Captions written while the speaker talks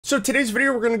So today's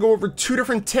video, we're going to go over two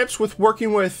different tips with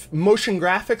working with motion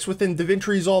graphics within DaVinci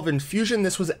Resolve and Fusion.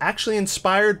 This was actually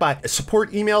inspired by a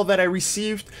support email that I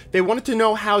received. They wanted to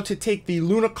know how to take the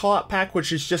Luna callout pack,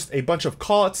 which is just a bunch of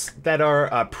callouts that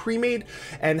are pre-made,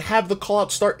 and have the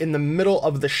callout start in the middle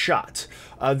of the shot.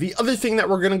 The other thing that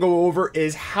we're going to go over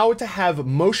is how to have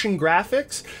motion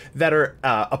graphics that are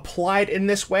applied in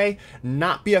this way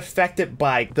not be affected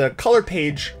by the color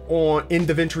page in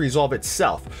DaVinci Resolve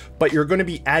itself, but you're going to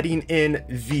be adding in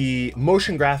the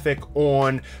motion graphic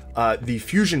on the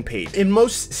Fusion page. In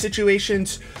most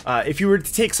situations, if you were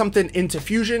to take something into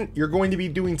Fusion, you're going to be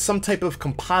doing some type of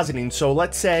compositing. So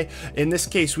let's say in this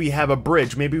case we have a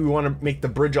bridge. Maybe we want to make the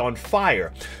bridge on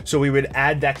fire. So we would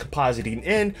add that compositing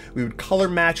in, we would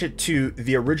color match it to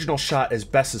the original shot as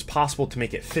best as possible to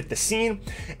make it fit the scene.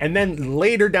 And then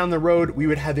later down the road, we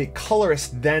would have a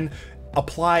colorist then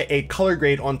apply a color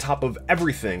grade on top of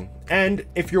everything. And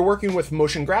if you're working with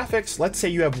motion graphics, let's say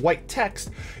you have white text,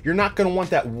 you're not going to want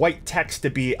that white text to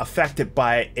be affected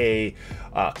by a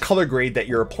color grade that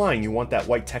you're applying. You want that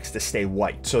white text to stay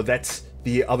white. So that's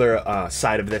the other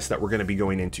side of this that we're going to be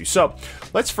going into. So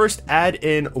let's first add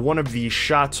in one of these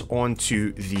shots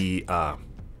onto the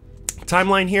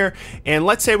timeline here, and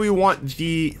let's say we want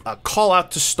the call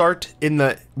out to start in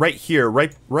the right here,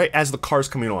 right as the car's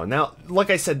coming on. Now, like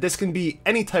I said, this can be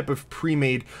any type of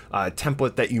pre-made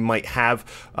template that you might have,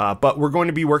 but we're going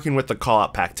to be working with the call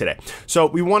out pack today. So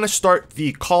we want to start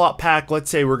the call out pack. Let's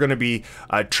say we're going to be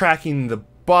tracking the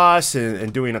bus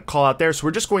and doing a call out there. So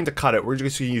we're just going to cut it. We're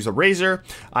just going to use a razor.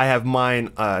 I have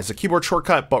mine as a keyboard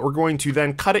shortcut, but we're going to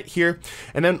then cut it here.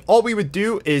 And then all we would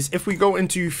do is if we go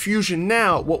into Fusion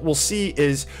now, what we'll see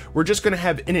is we're just going to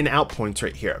have in and out points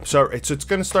right here. So it's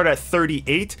going to start at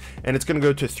 38 and it's going to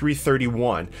go to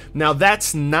 331. Now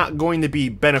that's not going to be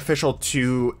beneficial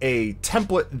to a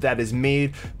template that is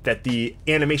made that the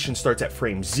animation starts at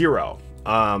frame 0.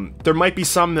 There might be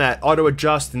some that auto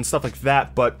adjust and stuff like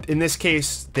that, but in this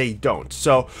case they don't.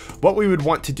 So what we would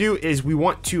want to do is we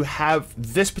want to have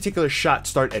this particular shot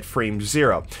start at frame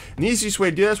 0. And the easiest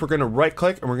way to do this, we're going to right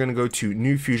click and we're going to go to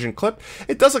new Fusion clip.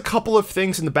 It does a couple of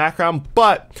things in the background,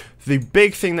 but the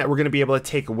big thing that we're going to be able to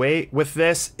take away with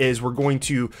this is we're going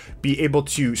to be able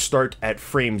to start at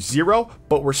frame 0,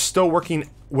 but we're still working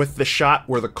with the shot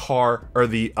where the car or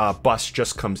the bus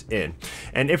just comes in.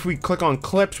 And if we click on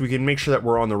clips, we can make sure that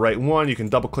we're on the right one. You can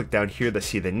double click down here to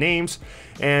see the names,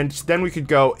 and then we could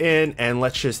go in and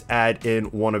let's just add in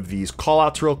one of these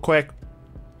callouts real quick.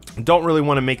 Don't really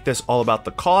want to make this all about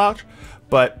the callout,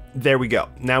 but there we go.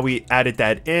 Now we added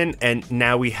that in, and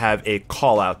now we have a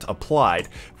call out applied.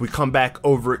 If we come back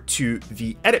over to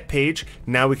the edit page,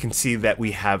 now we can see that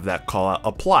we have that call out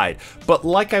applied. But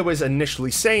like I was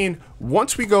initially saying,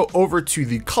 once we go over to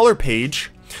the color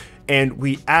page and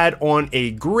we add on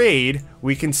a grade,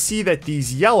 we can see that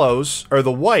these yellows or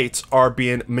the whites are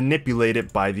being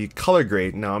manipulated by the color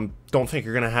grade. Now I don't think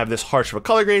you're going to have this harsh of a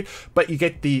color grade, but you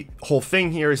get the whole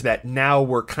thing here is that now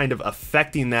we're kind of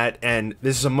affecting that, and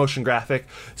this is a motion graphic,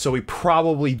 so we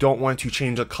probably don't want to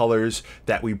change the colors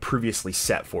that we previously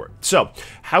set for it. So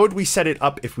how would we set it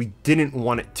up if we didn't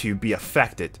want it to be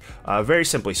affected? Very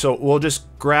simply. So we'll just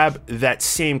grab that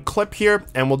same clip here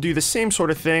and we'll do the same sort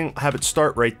of thing, have it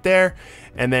start right there,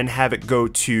 and then have it go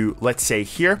to, let's say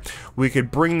here. We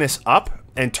could bring this up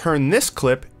and turn this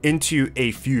clip into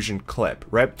a Fusion clip,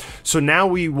 right? So now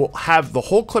we will have the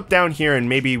whole clip down here, and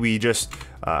maybe we just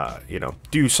you know,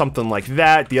 do something like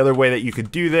that. The other way that you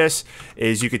could do this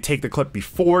is you could take the clip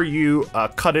before you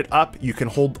cut it up. You can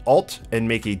hold Alt and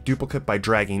make a duplicate by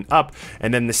dragging up,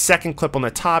 and then the second clip on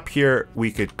the top here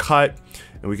we could cut,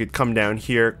 and we could come down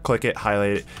here, click it,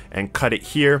 highlight it, and cut it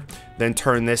here, then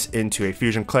turn this into a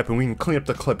Fusion clip, and we can clean up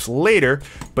the clips later.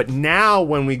 But now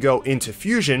when we go into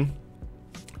Fusion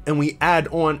and we add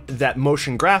on that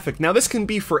motion graphic, now this can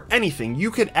be for anything. You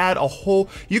could add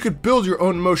you could build your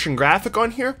own motion graphic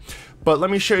on here, but let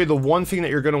me show you the one thing that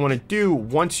you're going to want to do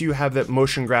once you have that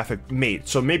motion graphic made.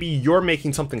 So maybe you're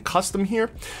making something custom here,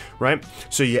 right?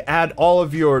 So you add all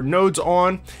of your nodes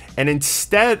on, and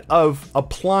instead of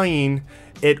applying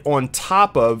it on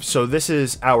top of, so this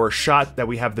is our shot that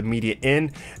we have the media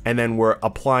in, and then we're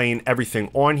applying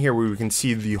everything on here where we can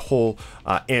see the whole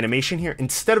animation here.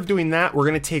 Instead of doing that, we're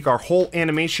going to take our whole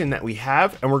animation that we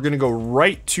have and we're going to go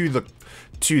right to the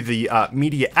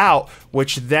media out,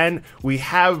 which then we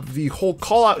have the whole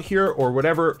call out here or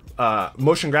whatever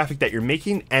motion graphic that you're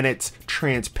making, and it's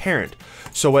transparent.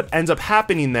 So what ends up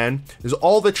happening then is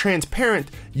all the transparent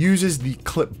uses the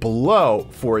clip below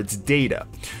for its data.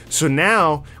 So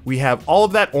now we have all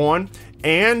of that on,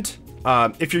 and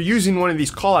if you're using one of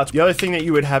these callouts, the other thing that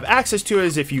you would have access to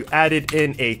is if you added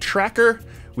in a tracker,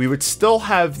 we would still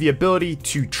have the ability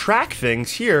to track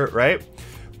things here, right?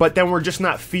 But then we're just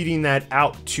not feeding that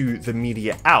out to the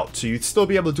media out. So you'd still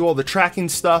be able to do all the tracking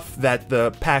stuff that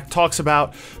the pack talks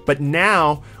about, but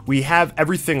now we have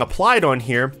everything applied on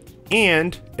here.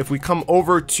 And if we come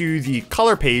over to the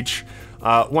color page,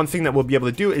 one thing that we'll be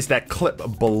able to do is that clip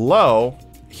below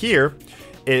here.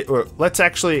 Let's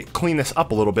actually clean this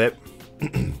up a little bit.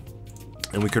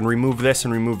 And we can remove this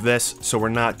and remove this so we're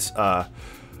not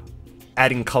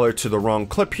adding color to the wrong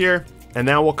clip here. And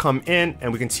now we'll come in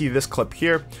and we can see this clip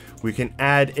here. We can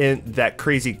add in that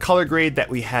crazy color grade that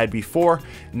we had before.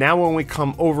 Now when we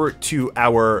come over to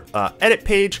our edit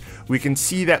page, we can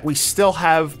see that we still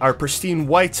have our pristine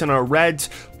whites and our reds,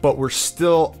 but we're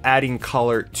still adding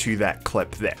color to that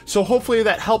clip there. So hopefully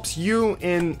that helps you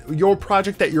in your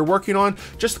project that you're working on.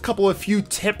 Just a couple of few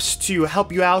tips to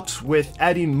help you out with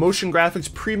adding motion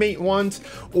graphics, pre-made ones,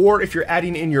 or if you're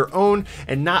adding in your own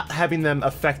and not having them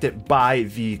affected by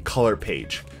the color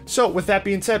page. So with that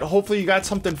being said, hopefully you got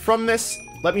something from this.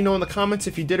 Let me know in the comments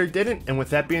if you did or didn't. And with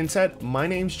that being said, my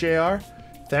name's JR.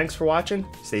 Thanks for watching.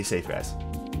 Stay safe, guys.